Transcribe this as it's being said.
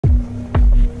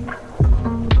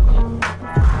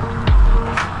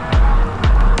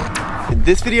In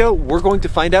this video, we're going to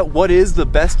find out what is the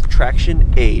best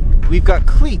traction aid. We've got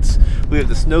cleats, we have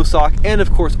the snow sock, and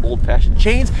of course old-fashioned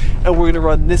chains, and we're going to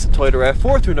run this Toyota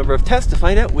RAV4 through a number of tests to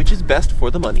find out which is best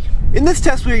for the money. In this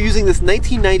test, we are using this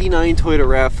 1999 Toyota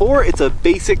RAV4. It's a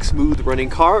basic, smooth running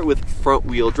car with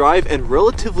front-wheel drive and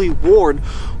relatively worn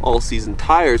all-season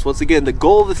tires. Once again, the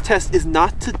goal of this test is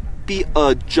not to be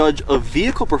a judge of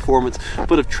vehicle performance,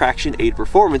 but of traction aid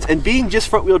performance. And being just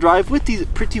front-wheel drive with these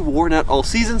pretty worn out all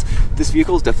seasons, this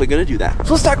vehicle is definitely going to do that.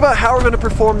 So let's talk about how we're going to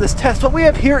perform this test. What we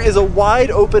have here is a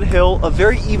wide open hill, a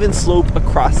very even slope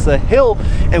across the hill,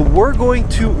 and we're going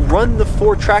to run the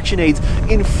 4 traction aids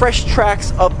in fresh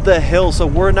tracks up the hill. So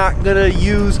we're not going to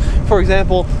use, for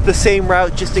example, the same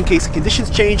route just in case the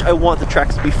conditions change. I want the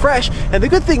tracks to be fresh. And the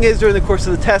good thing is, during the course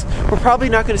of the test, we're probably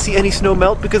not going to see any snow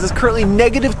melt because it's currently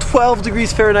negative 12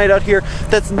 degrees Fahrenheit out here.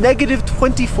 That's negative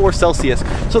 24 Celsius.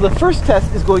 So the first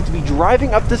test is going to be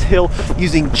driving up this hill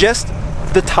using just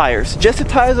the tires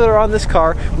that are on this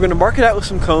car. We're going to mark it out with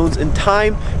some cones and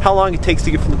time how long it takes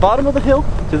to get from the bottom of the hill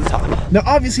to the top. Now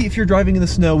obviously, if you're driving in the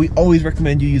snow, we always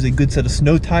recommend you use a good set of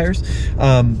snow tires.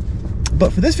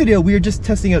 But for this video, we are just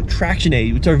testing out traction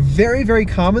aid, which are very, very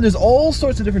common. There's all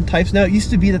sorts of different types now. It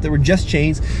used to be that there were just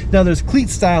chains. Now there's cleat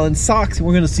style and socks, and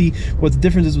we're going to see what the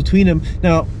difference is between them.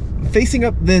 Now, facing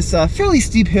up this fairly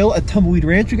steep hill at Tumbleweed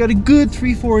Ranch, we got a good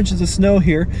 3-4 inches of snow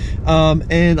here,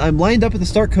 and I'm lined up at the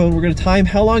start cone. We're going to time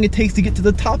how long it takes to get to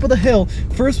the top of the hill,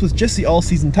 first with just the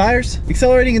all-season tires.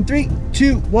 Accelerating in 3,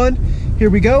 2, 1, here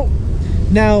we go.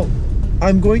 Now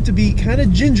I'm going to be kind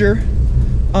of ginger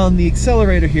on the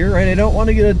accelerator here, right? I don't want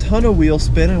to get a ton of wheel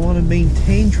spin. I want to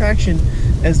maintain traction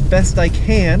as best I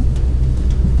can,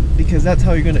 because that's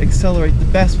how you're going to accelerate the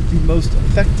best with the most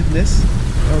effectiveness.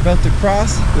 We're about to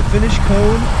cross the finish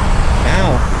cone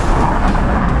now.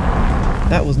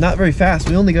 That was not very fast.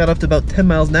 We only got up to about 10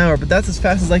 miles an hour, but that's as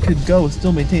fast as I could go with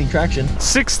still maintaining traction.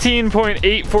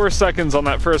 16.84 seconds on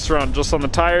that first run, just on the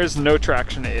tires, no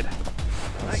traction aid.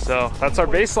 Nice. So that's our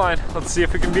baseline. Let's see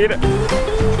if we can beat it.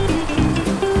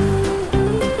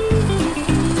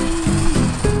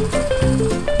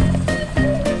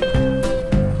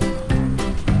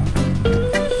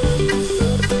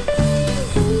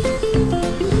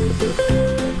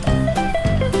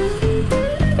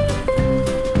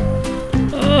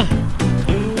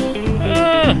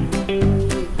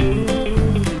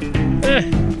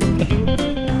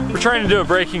 Trying to do a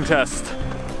braking test,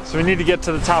 so we need to get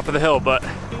to the top of the hill, but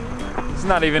he's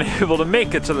not even able to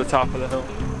make it to the top of the hill.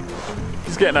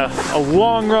 He's getting a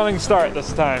long running start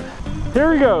this time.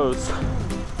 Here he goes.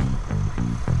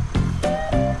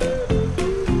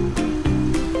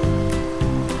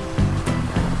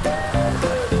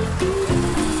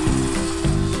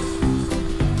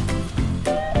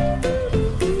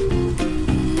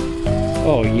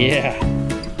 Oh yeah.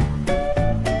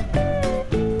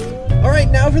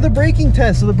 Now for the braking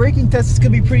test. So the braking test is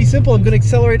going to be pretty simple. I'm going to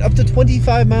accelerate up to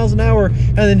 25 miles an hour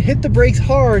and then hit the brakes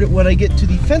hard when I get to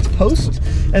the fence post,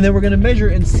 and then we're going to measure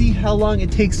and see how long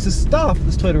it takes to stop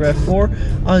this Toyota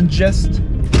RAV4 on just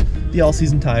the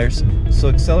all-season tires. So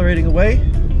accelerating away,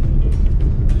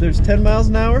 there's 10 miles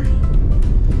an hour,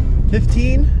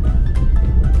 15,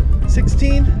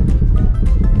 16,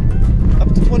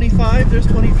 up to 25, there's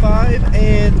 25,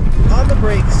 and on the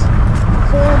brakes,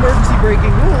 full emergency braking.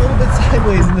 Ooh, a little bit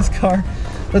sideways in this car.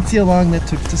 Let's see how long that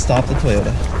took to stop the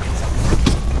Toyota.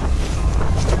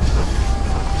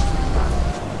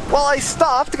 Well, I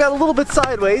stopped, got a little bit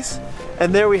sideways,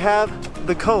 and there we have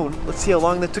the cone. Let's see how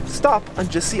long that took to stop on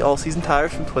just the all-season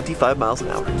tires from 25 miles an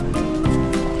hour.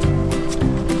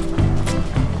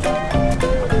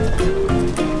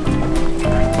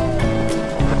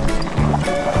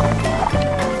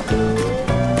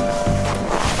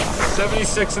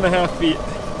 .5 feet.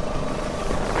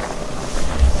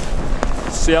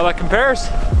 See how that compares.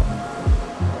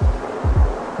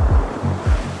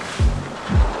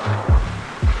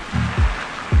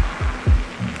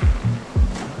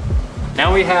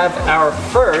 Now we have our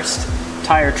first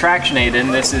tire traction aid,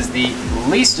 and this is the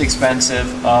least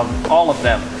expensive of all of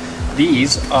them.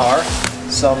 These are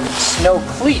some snow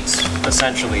cleats,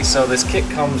 essentially. So this kit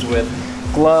comes with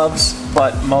gloves,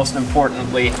 but most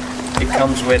importantly, it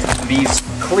comes with these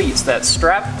cleats that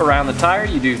strap around the tire.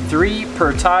 You do 3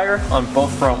 per tire on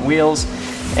both front wheels,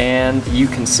 and you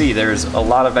can see there's a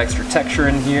lot of extra texture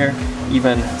in here,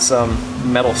 even some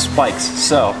metal spikes.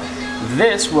 So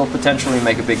this will potentially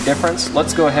make a big difference.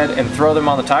 Let's go ahead and throw them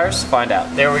on the tires to find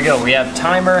out. There we go. We have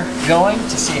timer going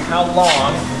to see how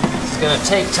long it's going to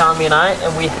take Tommy and I,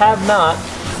 and we have not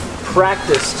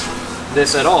practiced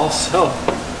this at all, so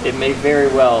it may very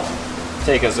well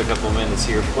take us a couple minutes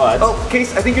here, but... Oh,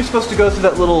 Case, I think you're supposed to go through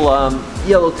that little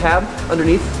yellow tab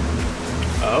underneath.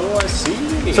 Oh, I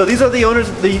see. So these are the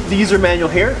owners, the user manual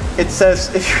here. It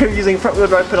says if you're using front wheel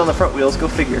drive, put on the front wheels, go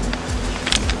figure.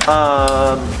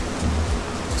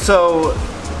 So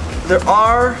there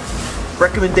are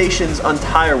recommendations on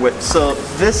tire width. So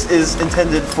this is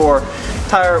intended for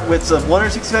tire widths of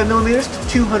 165 millimeters to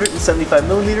 275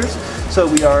 millimeters. So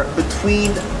we are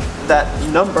between that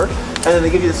number, and then they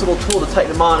give you this little tool to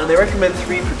tighten them on, and they recommend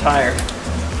 3 per tire,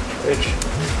 which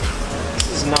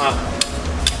is not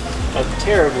a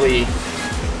terribly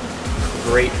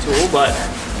great tool, but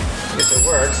if it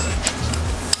works.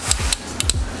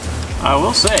 I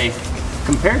will say,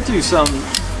 compared to some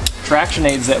traction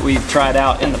aids that we've tried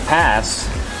out in the past,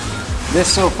 this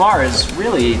so far is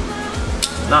really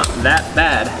not that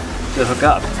bad to hook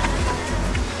up.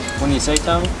 Wouldn't you say,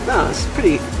 Tommy? No, it's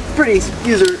pretty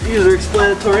user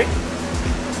explanatory.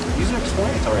 User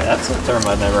explanatory, that's a term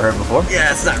I've never heard before.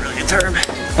 Yeah, it's not really a term.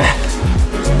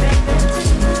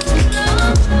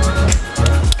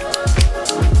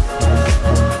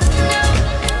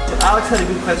 Alex had a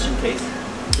good question, Case.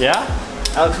 Yeah?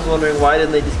 Alex was wondering why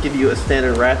didn't they just give you a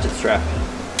standard ratchet strap?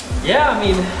 Yeah, I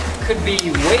mean, it could be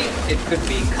weight, it could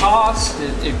be cost,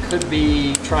 it could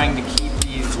be trying to keep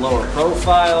these lower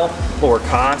profile. Lower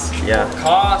cost, yeah. Lower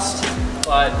cost,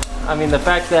 but I mean, the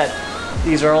fact that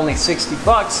these are only 60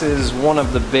 bucks is one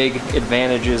of the big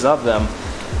advantages of them.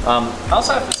 I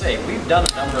also have to say, we've done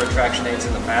a number of traction aids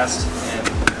in the past, and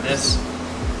this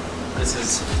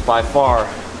is by far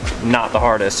not the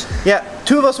hardest. Yeah,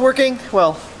 2 of us working,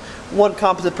 well, 1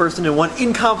 competent person and 1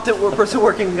 incompetent person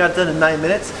working. We got done in 9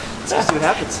 minutes. Let's go see what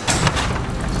happens.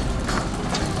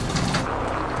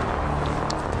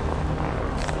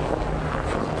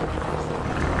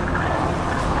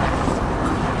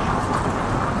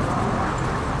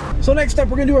 So next up,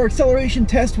 we're gonna do our acceleration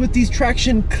test with these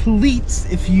traction cleats,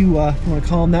 if you want to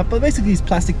call them that, but basically these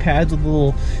plastic pads with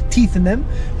little teeth in them,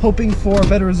 hoping for a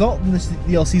better result than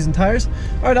the all-season tires.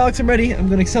 All right, Alex, I'm ready. I'm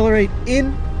gonna accelerate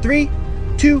in 3,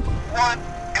 2, 1,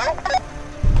 go.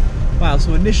 Wow,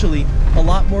 so initially a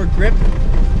lot more grip.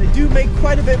 They do make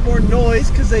quite a bit more noise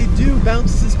because they do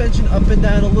bounce the suspension up and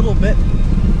down a little bit.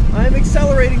 I'm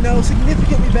accelerating though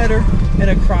significantly better and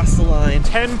across the line.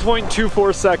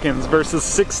 10.24 seconds versus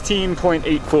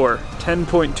 16.84.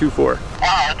 10.24.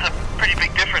 Wow, that's a pretty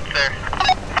big difference there.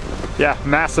 Yeah,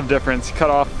 massive difference. Cut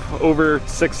off over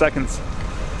 6 seconds.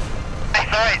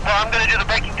 Alright, well I'm going to do the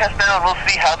braking test now and we'll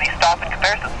see how these stop in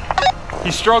comparison.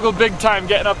 He struggled big time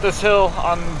getting up this hill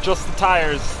on just the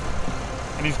tires.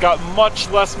 And he's got much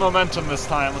less momentum this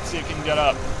time. Let's see if he can get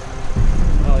up.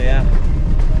 Oh yeah.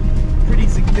 Pretty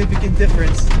significant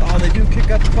difference. Oh, they do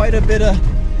kick up quite a bit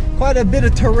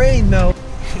of terrain though.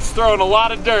 He's throwing a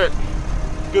lot of dirt.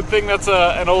 Good thing that's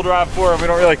an old RAV4 and we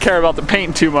don't really care about the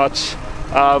paint too much.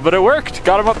 But it worked,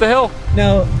 got him up the hill.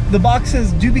 Now, the box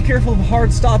says do be careful of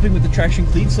hard stopping with the traction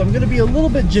cleats, so I'm gonna be a little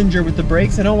bit ginger with the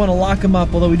brakes. I don't wanna lock them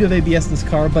up, although we do have ABS in this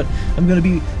car, but I'm gonna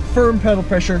be firm pedal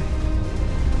pressure.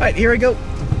 All right, here we go.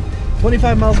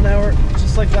 25 miles an hour,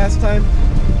 just like last time.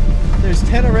 There's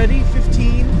 10 already,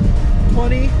 15,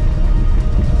 20.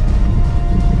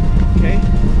 Okay,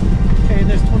 and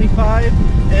there's 25,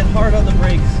 and hard on the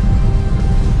brakes.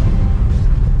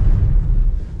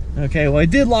 Okay, well I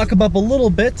did lock them up a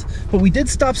little bit, but we did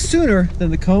stop sooner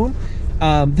than the cone,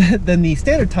 than the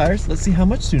standard tires. Let's see how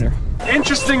much sooner.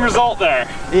 Interesting result there.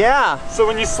 Yeah. So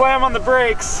when you slam on the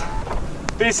brakes,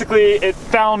 basically it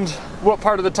found what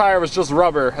part of the tire was just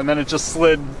rubber, and then it just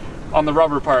slid on the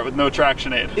rubber part with no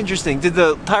traction aid. Interesting. Did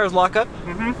the tires lock up?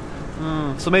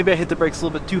 Mm-hmm. So maybe I hit the brakes a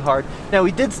little bit too hard. Now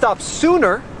we did stop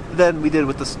sooner than we did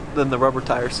with the rubber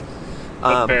tires.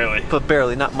 But barely. But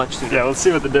barely, not much sooner. Yeah, let's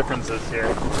see what the difference is here.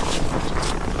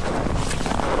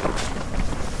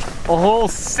 A whole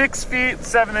 6 feet,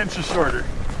 7 inches shorter.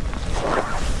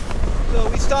 So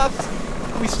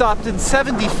we stopped in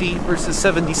 70 feet versus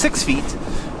 76 feet,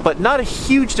 but not a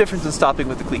huge difference in stopping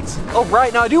with the cleats. Oh,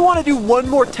 right, now I do want to do one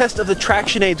more test of the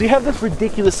traction aids. We have this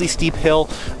ridiculously steep hill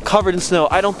covered in snow.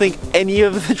 I don't think any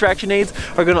of the traction aids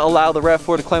are going to allow the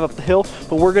RAV4 to climb up the hill,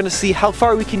 but we're going to see how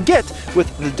far we can get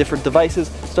with the different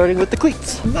devices, starting with the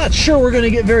cleats. I'm not sure we're going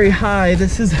to get very high.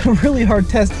 This is a really hard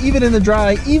test, even in the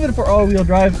dry, even for all-wheel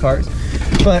drive cars.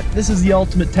 But this is the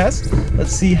ultimate test.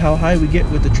 Let's see how high we get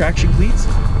with the traction cleats.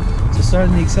 So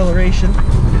starting the acceleration.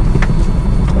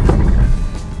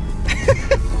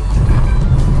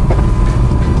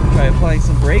 Try applying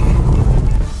some brake.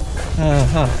 I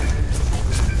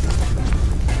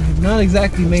have not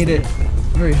exactly made it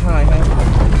very high, have I?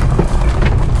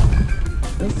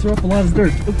 Let's throw up a lot of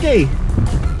dirt. Okay.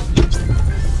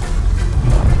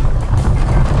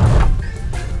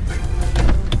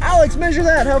 let's measure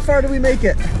that. How far do we make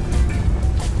it? We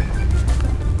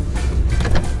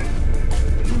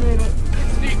made it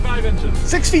 6 feet 5 inches.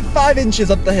 6 feet 5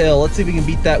 inches up the hill. Let's see if we can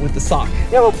beat that with the sock.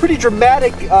 Yeah, well, pretty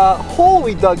dramatic hole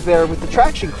we dug there with the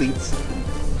traction cleats.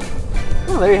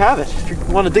 Well, there you have it. If you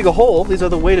want to dig a hole, these are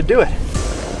the way to do it.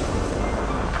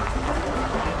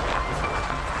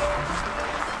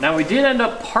 Now we did end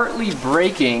up partly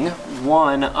breaking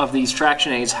one of these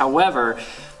traction aids. However,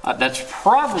 that's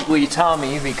probably,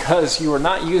 Tommy, because you were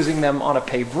not using them on a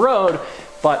paved road,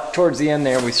 but towards the end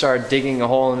there we started digging a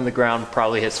hole in the ground,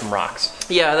 probably hit some rocks.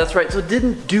 Yeah, that's right. So it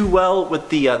didn't do well with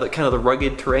the kind of the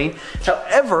rugged terrain.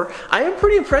 However, I am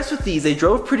pretty impressed with these. They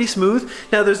drove pretty smooth.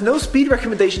 Now, there's no speed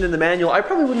recommendation in the manual. I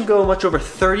probably wouldn't go much over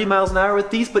 30 miles an hour with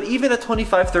these, but even at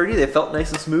 25, 30, they felt nice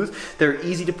and smooth. They're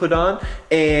easy to put on,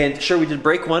 and sure, we did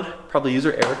break one, probably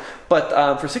user error,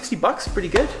 but for 60 bucks, pretty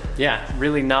good. Yeah,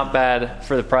 really not bad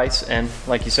for the price, and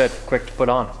like you said, quick to put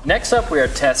on. Next up, we are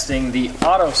testing the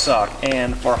Auto Sock,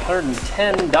 and for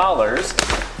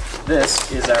 $110, this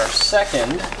is our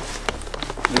second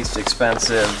least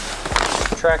expensive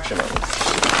traction aid.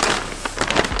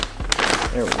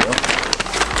 There we go.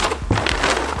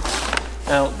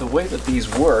 Now, the way that these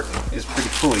work is pretty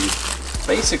cool. You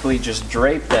basically just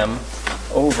drape them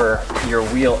over your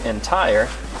wheel and tire,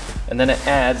 and then it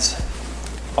adds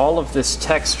all of this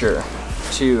texture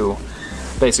to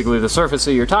basically the surface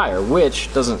of your tire,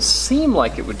 which doesn't seem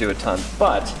like it would do a ton,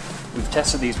 but we've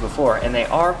tested these before and they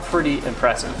are pretty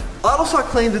impressive. AutoSock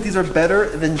claims that these are better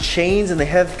than chains, and they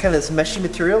have kind of this meshy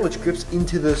material which grips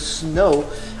into the snow.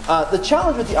 The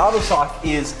challenge with the AutoSock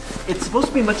is it's supposed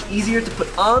to be much easier to put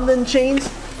on than chains,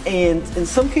 and in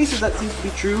some cases that seems to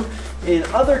be true. In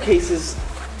other cases,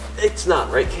 it's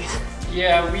not, right, Case?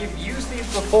 Yeah, we've used these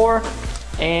before,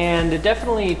 and it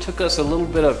definitely took us a little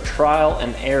bit of trial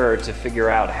and error to figure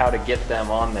out how to get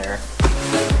them on there.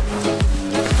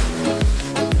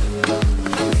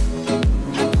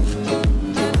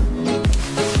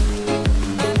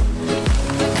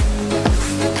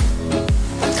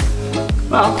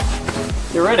 Well,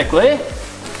 theoretically,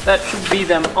 that should be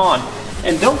them on.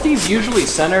 And don't these usually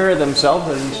center themselves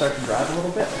as you start to drive a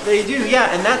little bit? They do, yeah,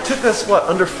 and that took us, what,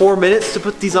 under 4 minutes to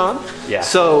put these on? Yeah.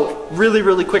 So, really,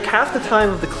 really quick, half the time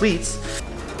of the cleats.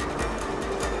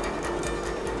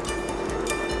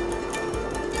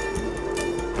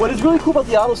 What is really cool about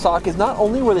the AutoSock is not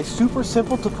only were they super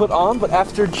simple to put on, but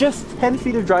after just 10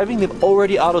 feet of driving, they've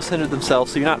already auto-centered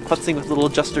themselves, so you're not futzing with little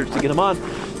adjusters to get them on.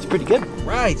 It's pretty good.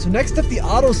 Right, so next up, the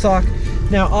AutoSock.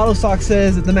 Now, AutoSock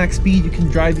says that the max speed you can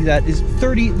drive these at is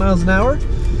 30 miles an hour,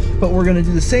 but we're gonna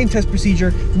do the same test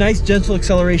procedure. Nice, gentle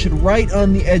acceleration right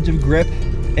on the edge of grip.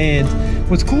 And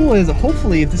what's cool is,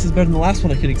 hopefully, if this is better than the last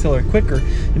one, I can accelerate quicker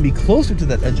and be closer to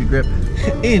that edge of grip.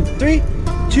 In 3,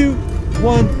 2,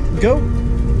 1, go.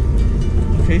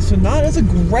 Okay, so not as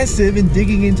aggressive in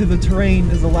digging into the terrain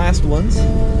as the last ones,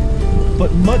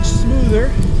 but much smoother.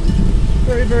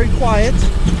 Very, very quiet.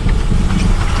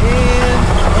 And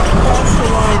across the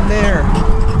line there.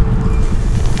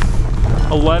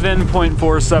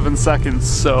 11.47 seconds,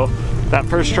 so that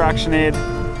first traction aid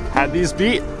had these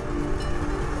beat.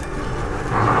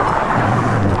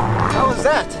 How was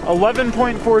that?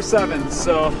 11.47,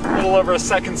 so a little over a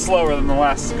second slower than the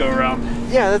last go around.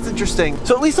 Yeah, that's interesting.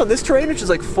 So at least on this terrain, which is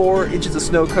like 4 inches of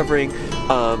snow covering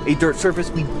a dirt surface,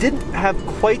 we didn't have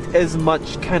quite as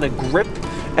much kind of grip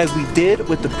as we did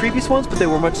with the previous ones, but they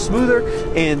were much smoother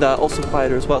and also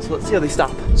quieter as well. So let's see how they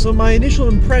stop. So my initial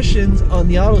impressions on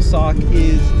the AutoSock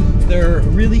is they're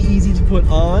really easy to put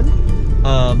on.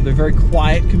 They're very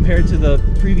quiet compared to the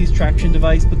previous traction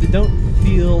device, but they don't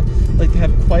feel like they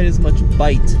have quite as much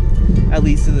bite, at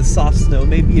least in the soft snow.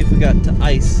 Maybe if we got to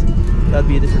ice, that'd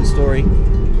be a different story.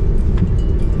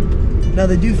 Now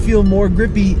they do feel more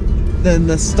grippy than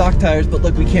the stock tires, but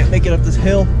look, we can't make it up this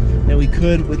hill, and we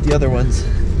could with the other ones.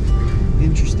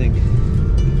 Interesting.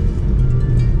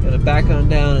 Gotta back on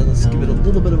down and let's give it a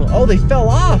little bit of a... Oh, they fell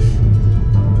off!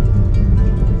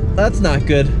 That's not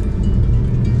good.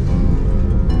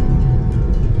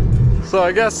 So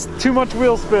I guess too much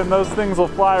wheel spin, those things will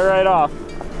fly right off.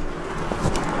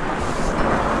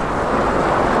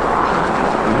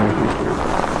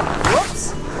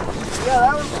 Whoops! Yeah,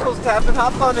 that was supposed to happen.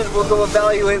 Hop on it, we'll go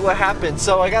evaluate what happened.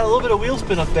 So I got a little bit of wheel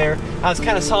spin up there. I was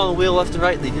kind of sawing the wheel left and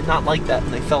right, and they did not like that,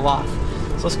 and they fell off.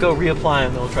 So let's go reapply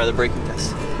them, and we'll try the braking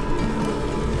test.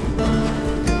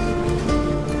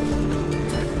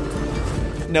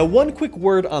 Now, one quick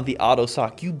word on the auto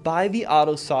sock. You buy the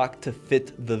auto sock to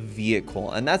fit the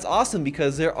vehicle, and that's awesome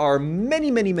because there are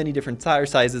many different tire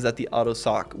sizes that the auto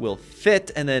sock will fit,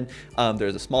 and then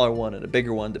there's a smaller one and a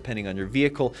bigger one depending on your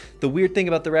vehicle. The weird thing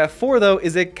about the RAV4 though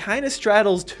is it kind of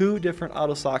straddles two different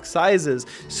auto sock sizes.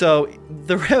 So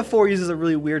the RAV4 uses a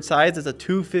really weird size. It's a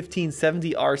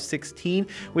 215/70 R16,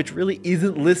 which really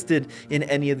isn't listed in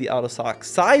any of the auto sock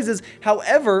sizes.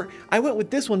 However, I went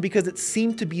with this one because it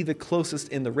seemed to be the closest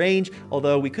in the range,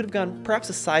 although we could have gone perhaps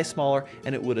a size smaller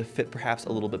and it would have fit perhaps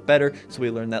a little bit better. So we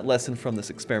learned that lesson from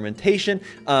this experimentation.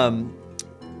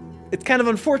 It's kind of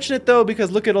unfortunate though,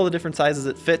 because look at all the different sizes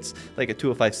it fits, like a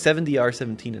 205/70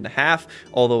 R17.5,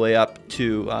 all the way up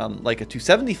to like a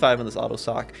 275 on this auto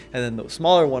sock, and then the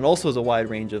smaller one also has a wide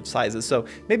range of sizes. So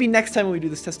maybe next time when we do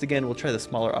this test again, we'll try the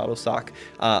smaller auto sock.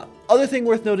 Other thing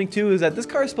worth noting too is that this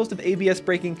car is supposed to have ABS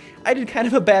braking. I did kind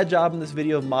of a bad job in this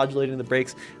video of modulating the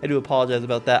brakes. I do apologize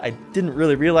about that. I didn't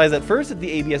really realize at first that the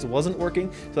ABS wasn't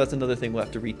working, so that's another thing we'll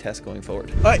have to retest going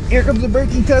forward. All right, here comes the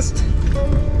braking test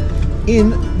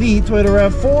in the Toyota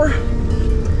RAV4.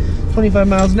 25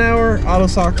 miles an hour, auto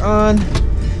sock on.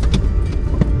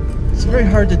 It's very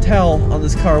hard to tell on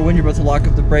this car when you're about to lock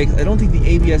up the brakes. I don't think the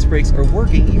ABS brakes are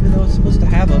working, even though it's supposed to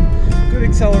have them. Good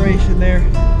acceleration there.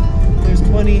 There's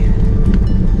 20,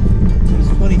 there's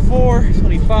 24,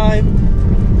 25,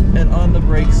 and on the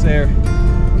brakes there.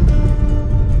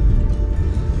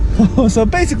 So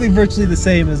basically virtually the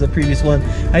same as the previous one.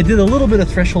 I did a little bit of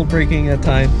threshold braking at a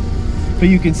time, but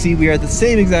you can see we are at the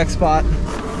same exact spot.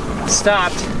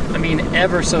 Stopped, I mean,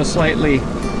 ever so slightly.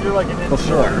 You're like an inch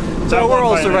before. shorter. So we're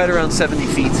also right around 70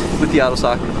 feet with the auto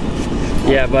sock.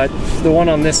 Yeah, but the one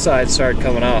on this side started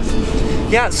coming off.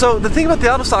 Yeah, so the thing about the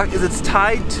auto sock is it's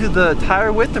tied to the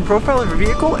tire width and profile of your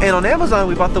vehicle, and on Amazon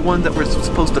we bought the ones that were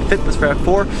supposed to fit this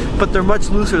RAV4, but they're much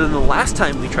looser than the last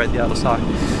time we tried the auto sock.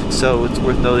 So it's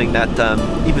worth noting that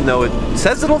even though it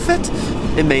says it'll fit,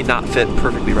 it may not fit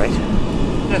perfectly right.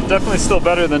 Yeah, definitely still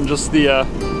better than just the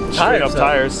straight up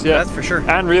tires. Yeah, that's for sure.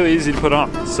 And really easy to put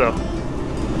on, so.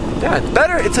 Yeah, it's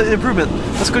better, it's an improvement.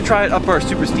 Let's go try it up our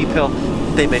super steep hill.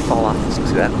 They may fall off, let's see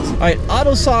what happens. All right,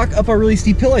 auto sock up our really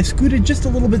steep hill. I scooted just a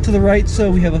little bit to the right so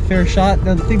we have a fair shot.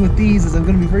 Now the thing with these is I'm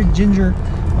gonna be very ginger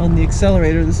on the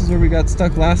accelerator. This is where we got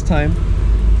stuck last time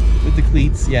with the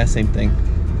cleats. Yeah, same thing.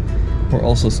 We're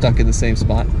also stuck in the same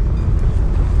spot.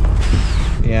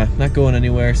 Yeah, not going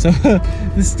anywhere. So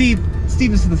the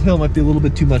steepness of this hill might be a little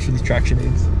bit too much for these traction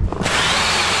aids.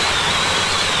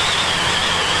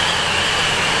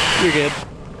 You're good.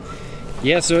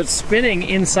 Yeah, so it's spinning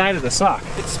inside of the sock.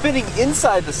 It's spinning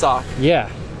inside the sock. Yeah.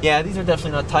 Yeah, these are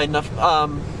definitely not tight enough.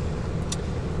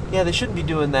 Yeah, they shouldn't be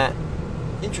doing that.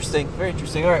 Interesting, very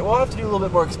interesting. All right, we'll have to do a little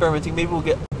bit more experimenting. Maybe we'll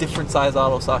get a different size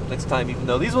auto sock next time, even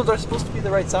though these ones are supposed to be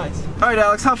the right size. All right,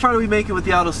 Alex, how far do we make it with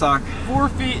the auto sock? 4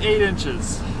 feet 8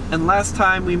 inches. And last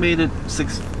time we made it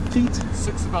 6 feet?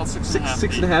 About 6.5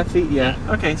 feet. 6.5 feet, yeah.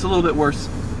 Okay, it's a little bit worse.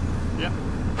 Yeah.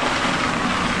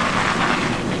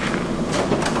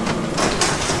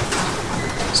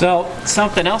 So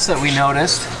something else that we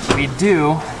noticed, we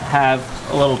do have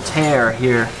a little tear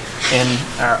here in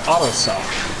our auto sock.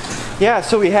 Yeah,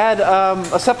 so we had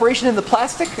a separation in the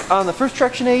plastic on the first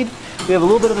traction aid. We have a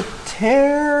little bit of a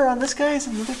tear on this guy. Is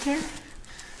it another tear?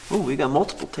 Oh, we got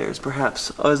multiple tears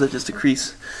perhaps. Oh, is that just a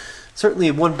crease?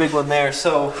 Certainly one big one there.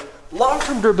 So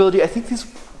long-term durability, I think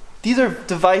these are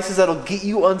devices that'll get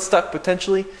you unstuck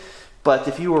potentially, but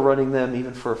if you were running them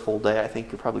even for a full day, I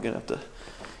think you're probably gonna have to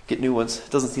get new ones. It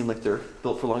doesn't seem like they're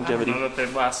built for longevity. I don't know that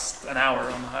they'd last an hour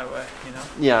on the highway, you know?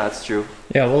 Yeah, that's true.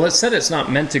 Yeah, well, it said it's not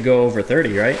meant to go over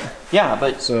 30, right? Yeah,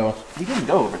 but So we didn't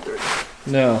go over 30.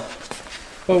 no,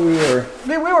 but we were. I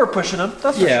mean, we were pushing them.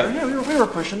 That's for Yeah. sure. Yeah, we were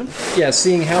pushing them. Yeah,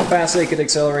 seeing how fast they could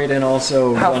accelerate and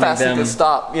also How running fast them. they could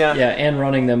stop. Yeah. Yeah, and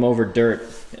running them over dirt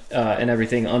and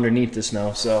everything underneath the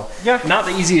snow. So Yeah. not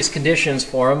the easiest conditions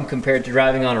for them compared to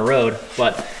driving on a road,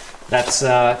 but that's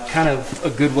kind of a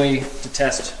good way to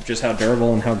test just how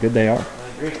durable and how good they are.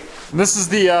 I agree. This is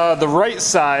the right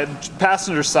side,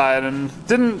 passenger side, and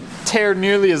didn't tear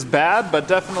nearly as bad, but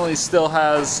definitely still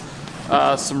has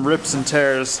some rips and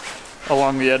tears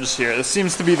along the edge here. This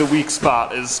seems to be the weak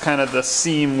spot, is kind of the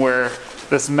seam where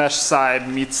this mesh side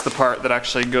meets the part that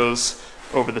actually goes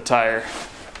over the tire.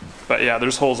 But yeah,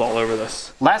 there's holes all over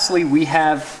this. Lastly, we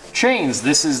have chains.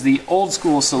 This is the old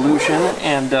school solution,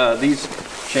 and these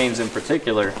chains in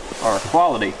particular are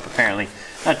quality, apparently.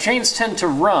 Now, chains tend to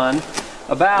run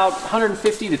about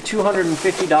 $150 to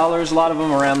 $250, a lot of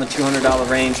them around the $200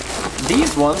 range.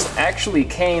 These ones actually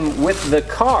came with the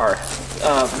car.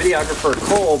 Videographer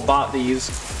Cole bought these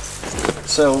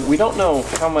So we don't know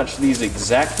how much these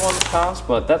exact ones cost,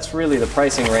 but that's really the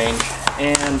pricing range.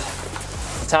 And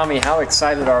Tommy, how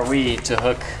excited are we to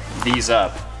hook these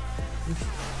up?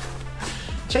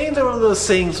 Chains are one of those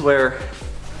things where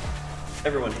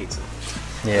everyone hates them.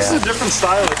 Yeah. This is a different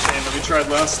style of chain that we tried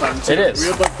last time too. It is. We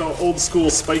had like the old school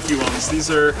spiky ones. These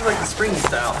are Like the spring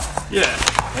style. yeah.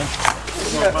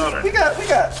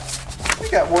 We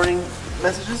got warning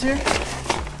messages here.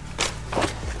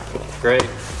 Great.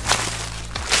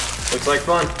 Looks like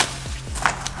fun.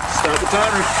 Start the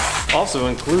timer. Also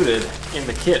included in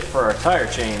the kit for our tire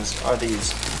chains are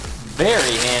these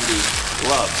very handy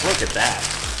gloves. Look at that.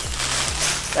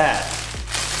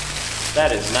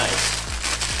 That is nice.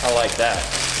 I like that.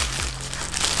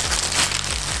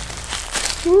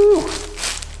 Woo!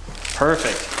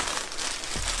 Perfect.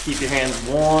 Keep your hands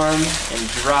warm and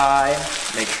dry.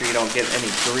 Make sure you don't get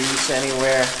any grease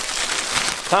anywhere.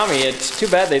 Tommy, it's too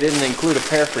bad they didn't include a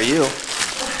pair for you.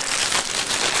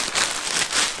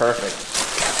 Perfect.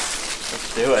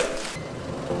 Let's do it.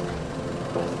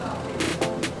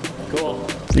 Cool.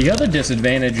 The other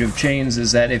disadvantage of chains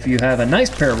is that if you have a nice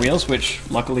pair of wheels, which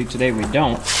luckily today we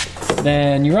don't,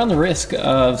 then you run the risk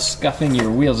of scuffing your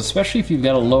wheels, especially if you've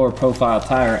got a lower profile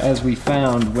tire, as we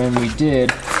found when we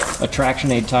did a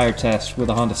Traction Aid tire test with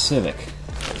a Honda Civic.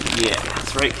 Yeah,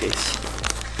 that's right, Case.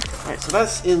 Alright, so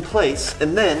that's in place,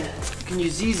 and then you can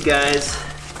use these guys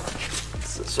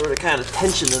to sort of kind of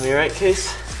tension them, you right,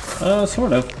 Case?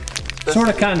 Sort of. Sort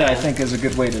of, kinda, I think is a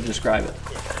good way to describe it.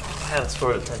 Kind of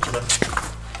sort of tension them.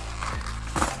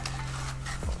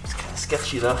 It's kind of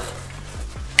sketchy though.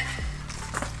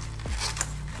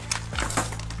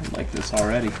 I like this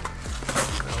already. I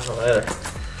don't know either.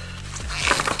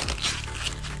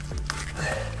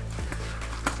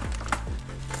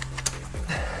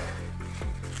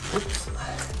 Oops.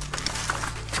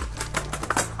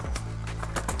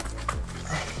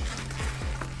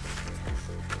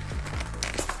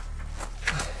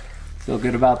 Feel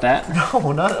good about that?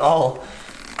 No, not at all.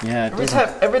 Yeah, it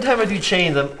Every time I do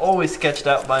chains, I'm always sketched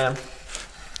out by them.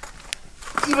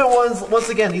 Even ones, once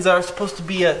again, these are supposed to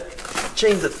be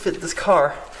chains that fit this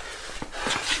car.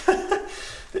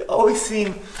 They always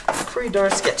seem pretty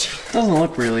darn sketchy. doesn't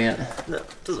look brilliant. No,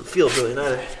 it doesn't feel brilliant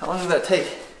either. How long does that take?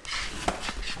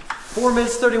 4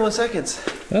 minutes, 31 seconds.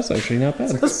 That's actually not bad.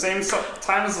 The same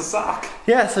time as the sock.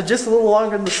 Yeah, so just a little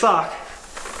longer than the sock.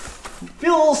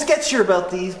 Feel a little sketchier about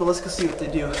these, but let's go see what they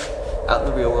do out in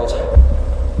the real world.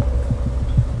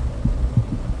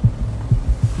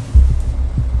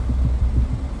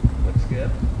 Looks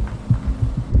good.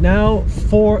 Now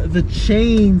for the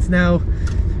chains. Now,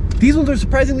 these ones are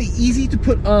surprisingly easy to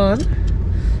put on.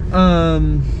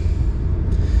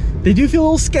 They do feel a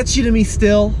little sketchy to me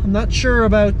still. I'm not sure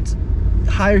about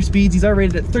higher speeds. These are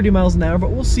rated at 30 miles an hour, but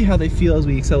we'll see how they feel as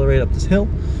we accelerate up this hill.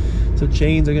 So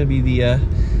chains are going to be the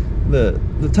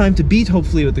time to beat,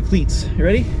 hopefully, with the cleats. You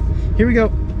ready? Here we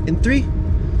go. In 3,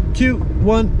 2,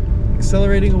 1,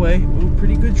 accelerating away. Ooh,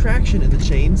 pretty good traction in the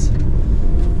chains.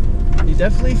 You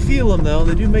definitely feel them though.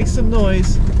 They do make some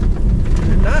noise.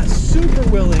 They're not super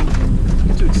willing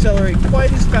to accelerate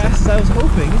quite as fast as I was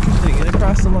hoping. Interesting, and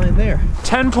across the line there.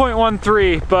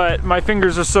 10.13, but my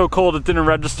fingers are so cold it didn't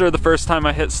register the first time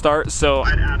I hit start, so.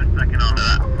 I'd add a second onto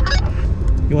that.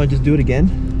 You want to just do it again?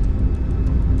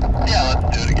 Yeah,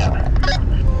 let's do it again.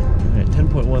 Alright,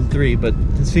 10.13, but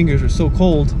his fingers were so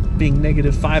cold, being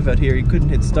 -5 out here, he couldn't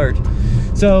hit start.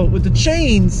 So with the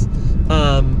chains,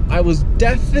 I was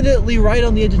definitely right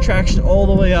on the edge of traction all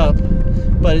the way up,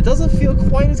 but it doesn't feel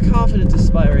quite as confident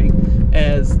aspiring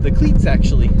as the cleats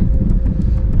actually.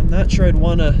 I'm not sure I'd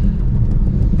want to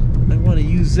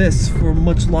use this for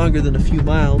much longer than a few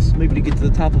miles, maybe to get to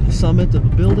the top of a summit of a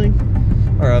building,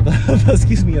 or of a,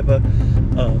 excuse me, of a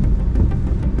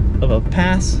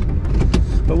pass.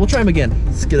 But we'll try them again.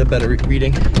 Let's get a better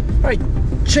reading. All right,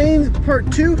 chain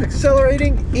part 2,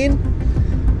 accelerating in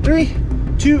 3,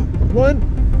 2, 1.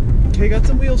 Okay, got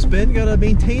some wheel spin. Gotta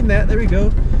maintain that. There we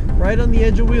go. Right on the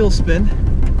edge of wheel spin.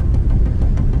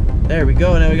 There we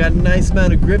go. Now we got a nice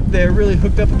amount of grip there. Really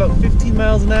hooked up about 15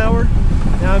 miles an hour.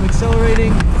 Now I'm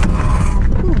accelerating.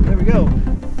 Whew, there we go.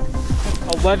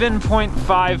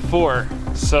 11.54.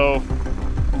 So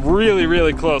really,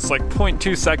 really close. Like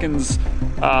 0.2 seconds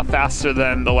faster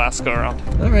than the last go around.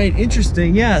 All right,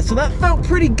 interesting. Yeah, so that felt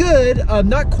pretty good.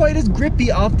 Not quite as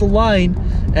grippy off the line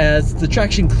as the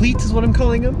Traction Cleats is what I'm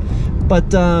calling them.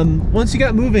 But once you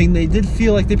got moving, they did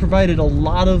feel like they provided a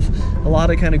lot of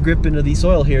kind of grip into the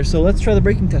soil here. So let's try the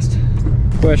braking test.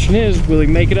 Question is, will he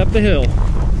make it up the hill?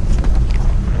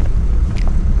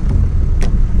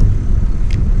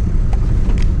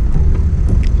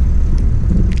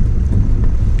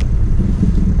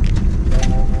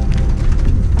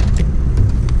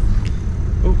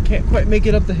 quite make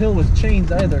it up the hill with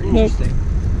chains either. Interesting.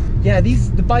 Yeah, these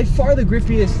by far the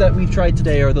grippiest that we've tried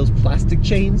today are those plastic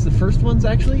chains. The first ones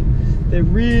actually, they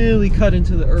really cut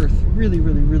into the earth really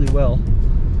well.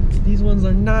 These ones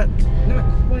are not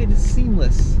quite as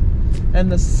seamless.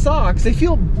 And the socks, they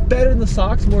feel better than the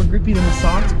socks, more grippy than the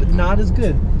socks, but not as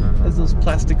good as those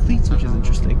plastic cleats, which is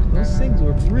interesting. Those things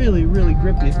were really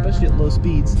grippy, especially at low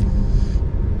speeds.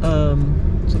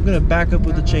 So I'm gonna back up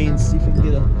with the chains, see if we can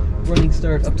get a running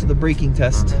start up to the braking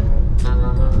test. I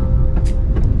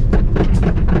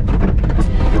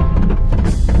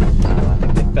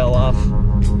think they fell off.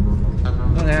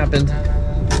 What happened?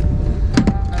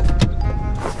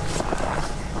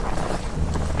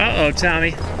 Uh-oh,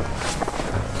 Tommy.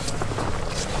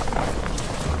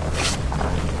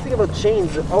 The thing about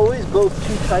chains, they're always both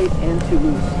too tight and too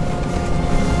loose.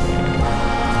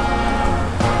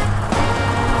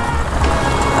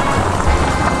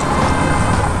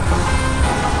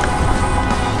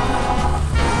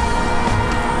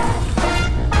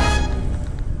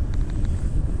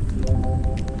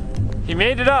 He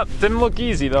made it up. Didn't look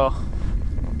easy though.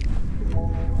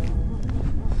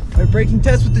 Our braking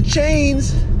test with the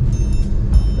chains.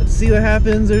 Let's see what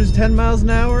happens. There's 10 miles an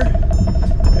hour.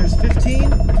 There's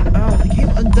 15. Oh, they came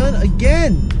undone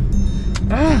again.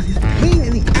 Ah, this pain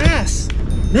in the ass.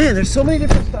 Man, there's so many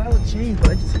different style of chains,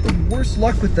 but I just have the worst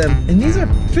luck with them. And these are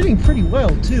fitting pretty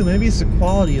well too. Maybe it's the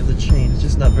quality of the chain. It's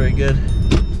just not very good.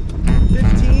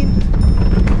 15,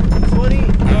 20.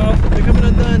 Oh, they're coming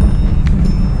undone.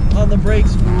 On the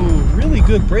brakes. Ooh, really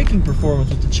good braking performance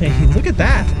with the chains. Look at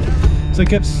that. So I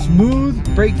kept smooth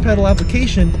brake pedal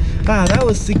application. Wow, that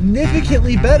was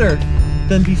significantly better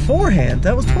than beforehand.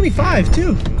 That was 25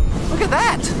 too. Look at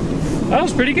that. That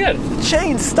was pretty good. The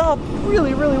chains stop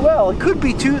really well. It could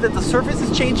be too that the surface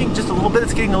is changing just a little bit.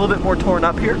 It's getting a little bit more torn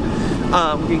up here.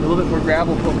 Getting a little bit more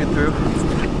gravel poking through.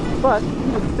 But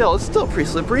still, it's still pretty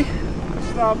slippery.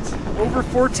 Stopped over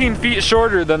 14 feet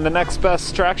shorter than the next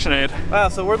best traction aid. Wow,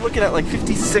 so we're looking at like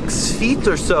 56 feet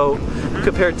or so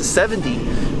compared to 70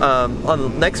 on the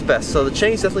next best. So the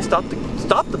chains definitely stopped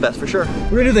the best for sure.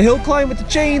 We're gonna do the hill climb with the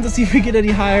chains. Let's see if we get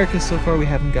any higher, because so far we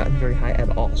haven't gotten very high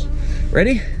at all.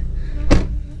 Ready?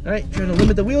 All right, trying to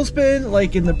limit the wheel spin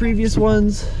like in the previous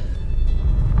ones.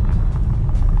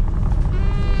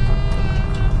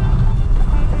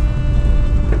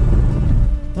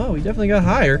 Oh, we definitely got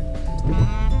higher.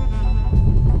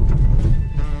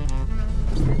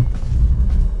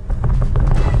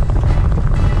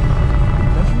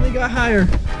 Definitely got higher.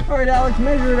 All right, Alex,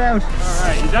 measure it out. All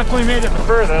right, you definitely made it the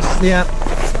furthest. Yeah.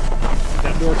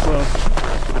 That door closed.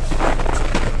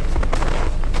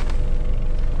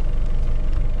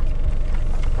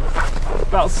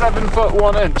 About 7 foot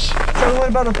 1 inch. So we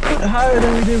went about a foot higher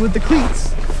than we did with the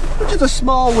cleats, which is a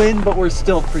small win, but we're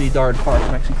still pretty darn far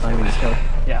from actually climbing this hill.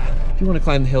 Yeah. If you want to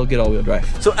climb the hill, get all-wheel drive.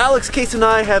 So Alex, Case, and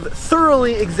I have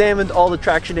thoroughly examined all the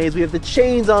traction aids. We have the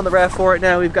chains on the RAV4 right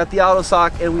now. We've got the auto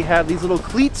sock, and we have these little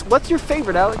cleats. What's your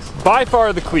favorite, Alex? By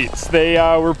far the cleats. They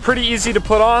were pretty easy to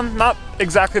put on. Not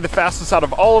exactly the fastest out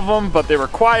of all of them, but they were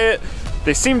quiet.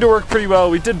 They seemed to work pretty well.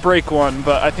 We did break one,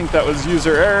 but I think that was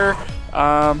user error.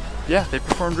 Yeah, they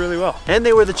performed really well. And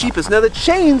they were the cheapest. Now the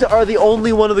chains are the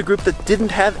only one of the group that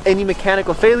didn't have any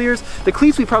mechanical failures. The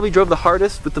cleats we probably drove the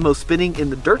hardest with the most spinning in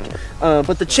the dirt,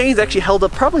 but the chains actually held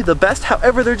up probably the best.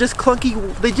 However, they're just clunky.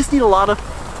 They just need a lot of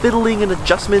fiddling and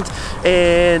adjustment,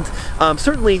 and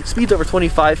certainly speeds over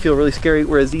 25 feel really scary,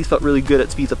 whereas these felt really good at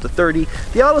speeds up to 30.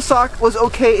 The auto sock was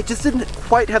okay, it just didn't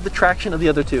quite have the traction of the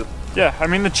other two. Yeah, I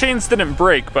mean the chains didn't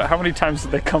break, but how many times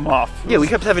did they come off? Yeah, we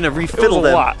kept having to refiddle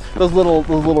them. Lot. Those little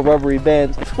rubbery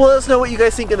bands. Well, let us know what you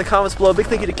guys think in the comments below. Big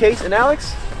thank you to Case and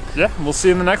Alex. Yeah, we'll see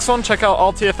you in the next one. Check out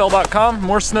alltfl.com.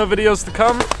 More snow videos to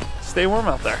come. Stay warm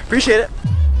out there. Appreciate it.